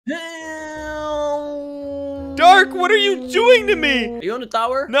Dark, what are you doing to me? Are you on the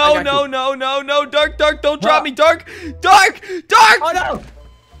tower? No, Dark, don't drop me, Dark! Oh no!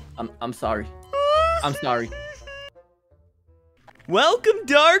 I'm sorry. I'm sorry. Welcome,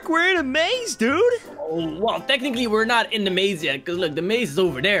 Dark. We're in a maze, dude. Oh, well, technically we're not in the maze yet, because look, the maze is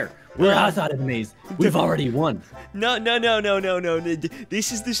over there. We're outside of the maze. We've already won. No.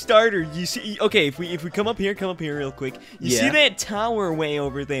 This is the starter. You see, okay, if we come up here real quick. You see that tower way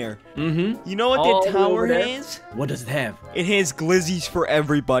over there? Mm-hmm. You know what that tower has? What does it have? It has glizzies for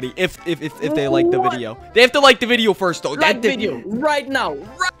everybody. If they like the video, they have to like the video first, though. Like video right now.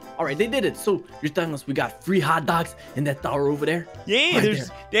 All right, they did it. So you're telling us we got free hot dogs in that tower over there? Yeah,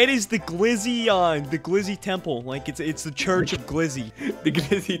 that is the Glizzy temple. Like it's the Church of Glizzy. The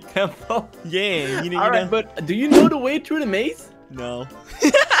Glizzy temple. Yeah, All right, but do you know the way through the maze? No.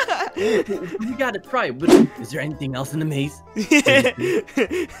 You gotta try. But is there anything else in the maze?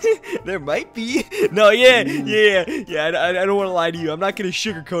 There might be. No, yeah. I don't want to lie to you. I'm not gonna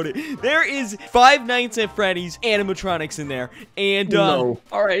sugarcoat it. There is Five Nights at Freddy's animatronics in there, and no.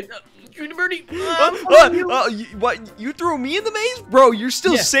 All right. Shootabirdie. What? You threw me in the maze, bro? You're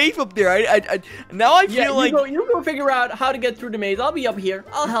still safe up there. Now I feel like you go figure out how to get through the maze. I'll be up here.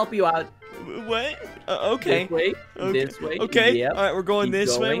 I'll help you out. What? Okay. This way. Okay. Yep. All right, we're going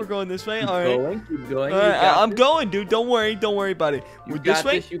this way. We're going this way. All right. Keep going. All right, I'm going, dude. Don't worry about it. You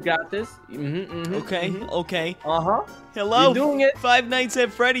got this. Okay. Uh-huh. Hello. You're doing it. Five Nights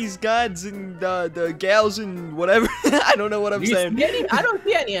at Freddy's gods and the gals and whatever. I don't know what I'm saying. I don't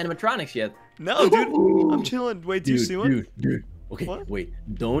see any animatronics yet. No, dude. I'm chilling. Wait, do you see one? Dude. Okay, wait,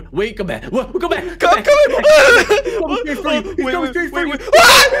 don't. Wait, come back. Come back. Come Wait.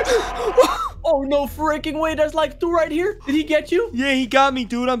 Oh, no freaking way. There's like two right here. Did he get you? Yeah, he got me,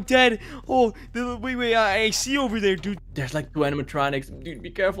 dude. I'm dead. Oh, wait. I see over there, dude. There's like two animatronics. Dude,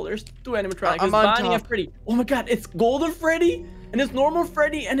 be careful. There's two animatronics. I'm it's on Bonnie top. and Freddy. Oh my god, it's Golden Freddy, and it's normal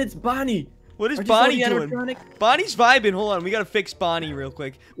Freddy, and it's Bonnie. What is Bonnie doing? Bonnie's vibing. Hold on, we gotta fix Bonnie real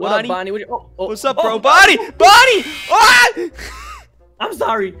quick. What up, Bonnie? What's up, bro? Bonnie! Ah! I'm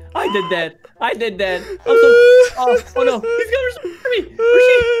sorry. I did that. Oh no, he's gonna me. Where's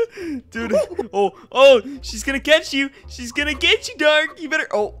she? Dude. Oh, she's gonna catch you. She's gonna get you, Dark. You better.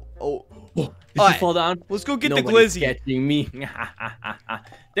 Oh. Did she fall down? Let's go get the Nobody's glizzy. Catching me.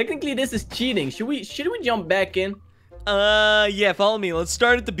 Technically, this is cheating. Should we jump back in? Yeah, follow me. Let's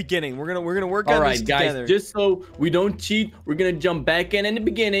start at the beginning. We're gonna work on this together. All right, guys, just so we don't cheat, we're gonna jump back in the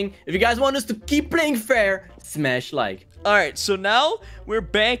beginning. If you guys want us to keep playing fair, smash like. All right, so now we're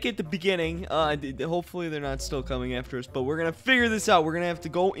back at the beginning. Hopefully they're not still coming after us, but we're gonna figure this out. We're gonna have to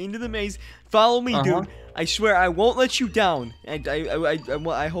go into the maze. Follow me, dude. I swear I won't let you down.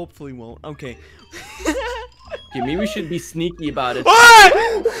 I hopefully won't. Okay. Okay, maybe we should be sneaky about it.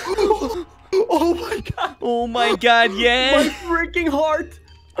 Oh my god. Oh my god, yeah. My freaking heart.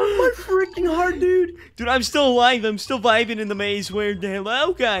 Dude. Dude, I'm still alive. I'm still vibing in the maze.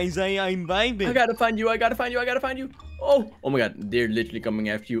 Hello, guys. I'm vibing. I gotta find you. Oh my god, they're literally coming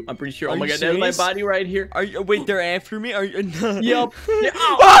after you. I'm pretty sure. Oh my god, there's my body right here. Wait, they're after me? Are you? Yep.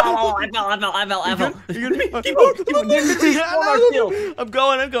 Oh, I fell. Keep on. I'm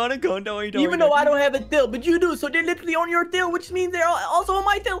going. Don't worry. Even though I don't have a tail, but you do, so they're literally on your tail, which means they're also on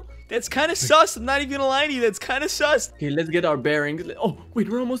my tail. That's kind of sus. I'm not even gonna lie to you. That's kind of sus. Okay, let's get our bearings. Oh, wait,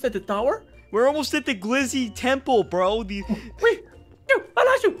 we're almost at the tower? We're almost at the Glizzy temple, bro. Wait, I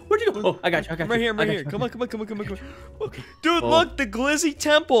lost you. Where'd you go? Oh, I got you. Right here. Come on. Okay. Dude, look, the Glizzy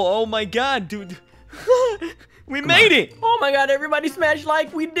temple. Oh my god, dude. We made it. Oh my god, everybody smash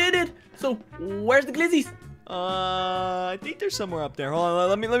like. We did it. So, where's the Glizzies? I think they're somewhere up there. Hold on,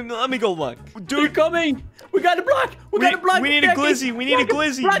 let me go look. Dude, they're coming. We got to block. We need a Glizzy.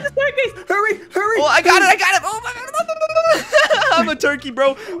 Block the staircase. Hurry. Oh, I got it. Oh my god. I'm a turkey,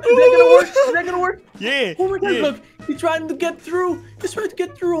 bro. Is that gonna work? Yeah. Oh my god, look. He's trying to get through.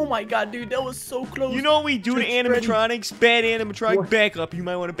 Oh my god, dude. That was so close. You know what we do to animatronics? Bad animatronic backup. You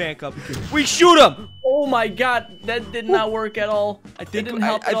might want to back up. We shoot him. Oh my god. That did not work at all. I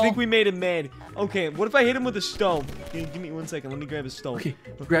think we made him mad. Okay, what if I hit him with a stone? Give me 1 second. Let me grab a stone. Okay,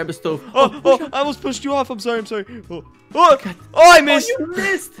 grab a stone. Oh, I almost pushed you off. I'm sorry. Oh, I missed. Oh, you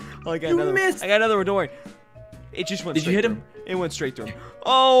missed. Oh, I got another one. Don't worry. It just went straight. Did you hit him? It went straight through him.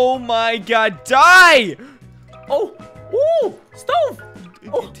 Oh my god, die! Oh, stove!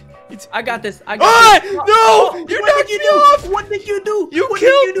 Oh, I got this. No! You knocked me off! What did you do? You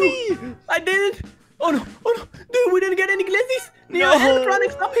killed me! I did it! Oh no! Dude, we didn't get any glizzies! No!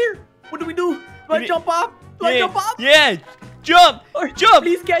 Animatronics up here! What do we do? Do I jump off? Yeah! Jump!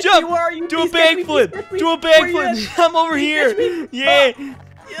 Please catch me! Where are you? Do a backflip! I'm over here! Yeah!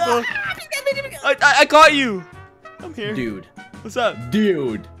 I caught you. I'm here. Dude. What's up?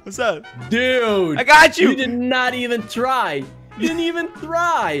 Dude. What's up? Dude. I got you. You did not even try. You didn't even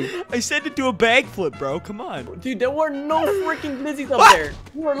try. I said to do a backflip, bro. Come on. Dude, there were no freaking glizzies up there.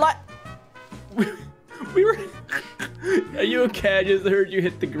 We were like... We were... Are you okay? I just heard you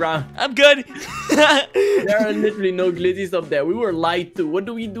hit the ground. I'm good. There are literally no glizzies up there. We were lied to. What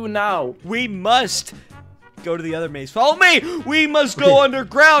do we do now? We must go to the other maze. Follow me. We must go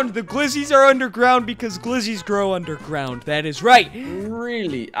underground. The glizzies are underground because glizzies grow underground. That is right.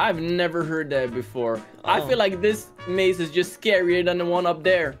 Really? I've never heard that before. I feel like this maze is just scarier than the one up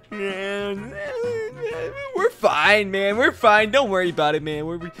there. Man, we're fine, man. We're fine. Don't worry about it,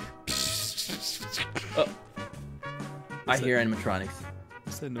 man. I hear animatronics.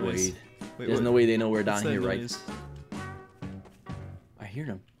 What's that noise? Wait, there's no way they know we're down here, right? I hear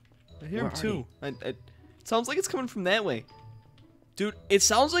them. I hear them too. It sounds like it's coming from that way. Dude, it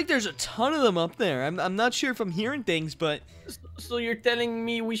sounds like there's a ton of them up there. I'm not sure if I'm hearing things, but... So you're telling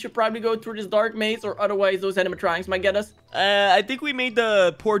me we should probably go through this dark maze, or otherwise those animatronics might get us? I think we made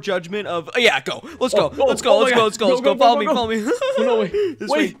the poor judgment of... Oh, yeah, go. Let's go. Let's go. Follow me. Follow me. No,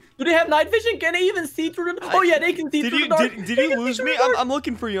 wait. Do they have night vision? Can they even see through the... Oh, yeah, they can see through the dark. Did you lose me? I'm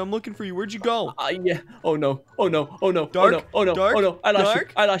looking for you. Where'd you go? Yeah. Oh, no. Dark? Oh, no. Dark? Oh, no. I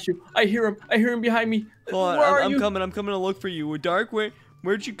lost you. I hear him behind me. Hold on. Where are you? I'm coming to look for you. Dark,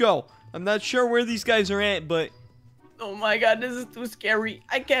 where'd you go? I'm not sure where these guys are at, but... Oh my god, this is too scary.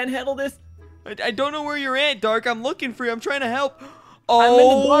 I can't handle this. I don't know where you're at, Dark. I'm looking for you. I'm trying to help.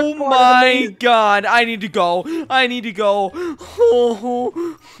 Oh my god. I need to go.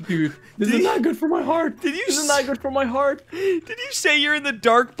 Oh. Dude, this is not good for my heart. This is not good for my heart. Did you say you're in the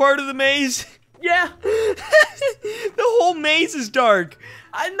dark part of the maze? Yeah. The whole maze is dark.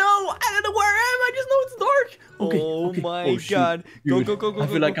 I know. I don't know where I am. I just know it's dark. Okay. Oh my god. Go. I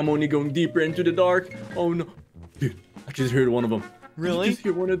feel like I'm only going deeper into the dark. Oh no. Dude, I just heard one of them. Really? Did you just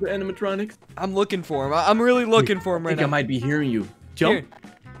hear one of the animatronics? I'm looking for him. I'm really looking for him right now. I think I might be hearing you. Jump. Here.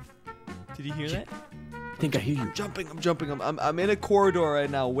 Did you hear that? I think I hear you. I'm jumping. I'm in a corridor right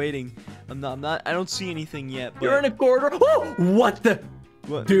now, waiting. I'm not. I don't see anything yet. But... You're in a corridor. Oh, what the?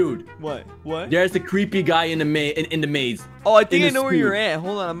 What? Dude. What? There's a creepy guy in the maze. Oh, I think I know where you're at.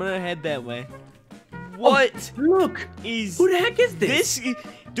 Hold on, I'm gonna head that way. What? Oh, look. Who the heck is this?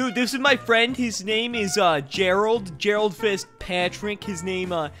 Dude, this is my friend. His name is Gerald Fitzpatrick. His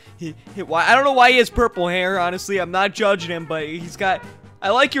name I don't know why he has purple hair. Honestly, I'm not judging him, but he's got. I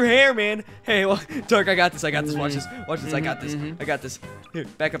like your hair, man. Hey, well, Dark, I got this. Watch this. I got this. Here,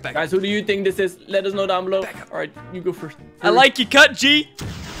 back up. Guys, who do you think this is? Let us know down below. All right, you go first. I like your cut, G.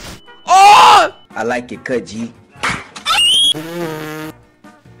 Oh! I like your cut, G.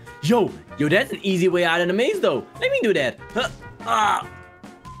 Yo, that's an easy way out of the maze, though. Let me do that.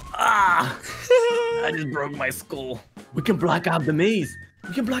 I just broke my skull. We can block out the maze.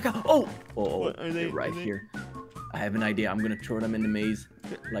 Oh, they're right here. I have an idea. I'm gonna throw them in the maze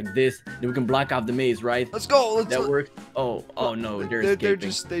like this. Then we can block out the maze, right? Let's go. That works. Oh no, they're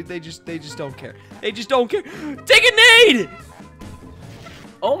escaping. They just don't care. They just don't care. Take a nade.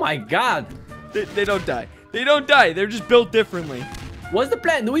 Oh my god. They don't die. They're just built differently. What's the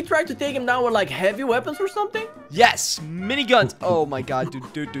plan? Do we try to take him down with like heavy weapons or something? Yes, miniguns. Oh my god,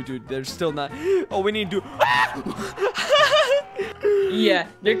 dude. They're still not. Oh, we need to do. Yeah,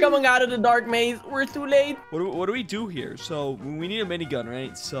 they're coming out of the dark maze. We're too late. What do we do here? So we need a minigun,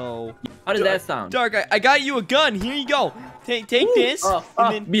 right? So how does that sound? Dark, I got you a gun. Here you go. Take this. And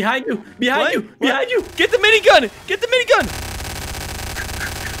then... Behind you. Get the minigun. Keep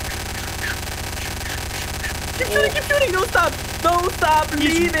shooting. Don't stop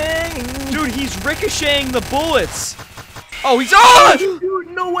leaving. Dude, he's ricocheting the bullets. Oh, he's on.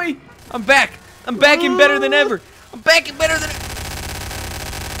 Dude, no way. I'm back and better than ever.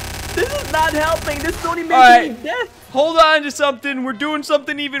 This is not helping. This is only making me death. Hold on to something. We're doing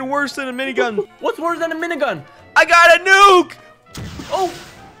something even worse than a minigun. What's worse than a minigun? I got a nuke. Oh,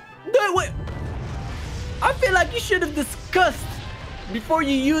 no, wait. I feel like you should have discussed before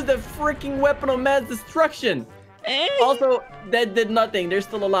you use the freaking weapon of mass destruction. Also, that did nothing. They're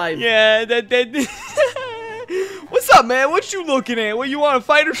still alive. Yeah, that What's up, man? What you looking at? What, you want to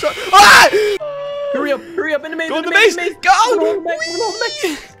fight or something? Ah! Hurry up in the maze. Go in the maze. Go.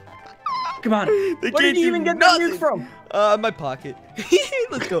 Come on. Where did you even get that nuke from? My pocket.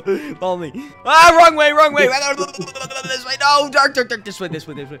 Let's go. Follow me. Ah, wrong way. This way. No, Dark. This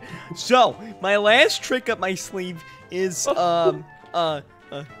way. So, my last trick up my sleeve is, are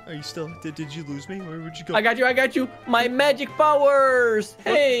you still, did you lose me? Where'd you go? I got you. My magic powers.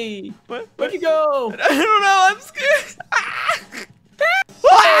 Hey. What? Where'd you go? I don't know. I'm scared.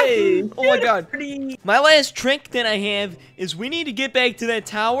 Hey, Oh my god. My last trick that I have is we need to get back to that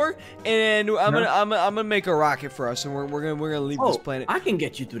tower, and I'm gonna make a rocket for us, and we're gonna leave this planet. I can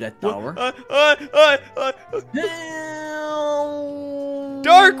get you to that tower.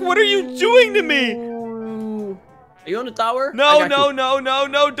 Dark, what are you doing to me? Are you on the tower? No,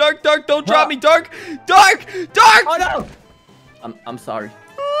 Dark, don't drop me, Dark! Oh no! I'm sorry.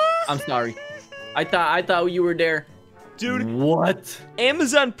 I'm sorry. I thought you were there. Dude, what?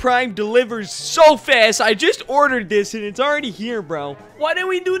 Amazon Prime delivers so fast. I just ordered this and it's already here, bro. Why didn't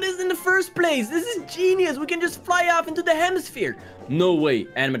we do this in the first place? This is genius. We can just fly off into the hemisphere. No way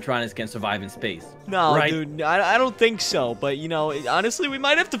animatronics can survive in space. No, right? Dude, I don't think so. But, you know, honestly, we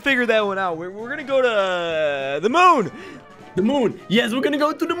might have to figure that one out. We're going to go to the moon. The moon. Yes, we're going to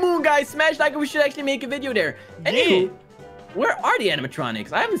go to the moon, guys. Smash like, we should actually make a video there. Anywho, where are the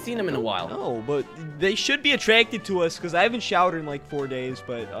animatronics? I haven't seen them in a while. No, but they should be attracted to us because I haven't showered in like 4 days.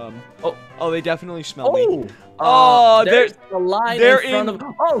 But oh, they definitely smell me. Oh, there's a line in front of.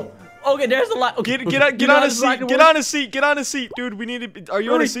 Oh, okay, there's a line. Okay, get on a seat. Get on a seat. Get on a seat, dude. We need to. Are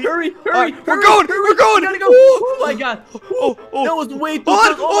you on a seat? Hurry! We're going. We're going. We gotta go. Oh my god. That was way too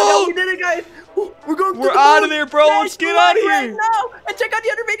close. Oh my god, we did it, guys. We're going. We're out of there, bro. Let's get out of here. Right now. And check out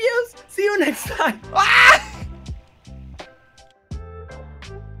the other videos. See you next time.